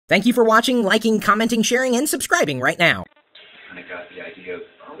Thank you for watching, liking, commenting, sharing, and subscribing right now. And I got the idea of,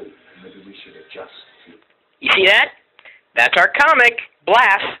 oh, maybe we should adjust to... You see that? That's our comic,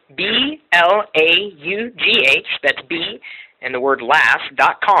 Blast, B-L-A-U-G-H, that's B, and the word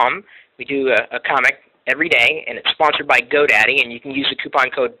laugh.com. We do a comic every day, and it's sponsored by GoDaddy, and you can use the coupon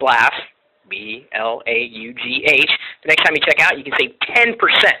code BLAUGH, B-L-A-U-G-H. The next time you check out, you can save 10%.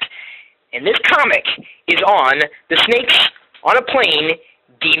 And this comic is on the Snakes on a Plane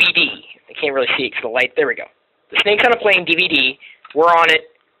DVD. I can't really see it because the light, there we go. The Snakes on a Plane DVD, we're on it.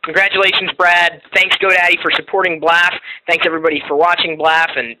 Congratulations, Brad. Thanks, GoDaddy, for supporting Blast. Thanks, everybody, for watching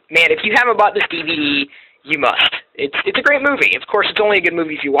Blast. And, man, if you haven't bought this DVD, you must. It's a great movie. Of course, it's only a good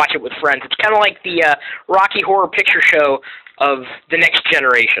movie if you watch it with friends. It's kind of like the Rocky Horror Picture Show of the next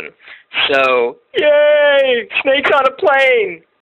generation. So, yay! Snakes on a Plane!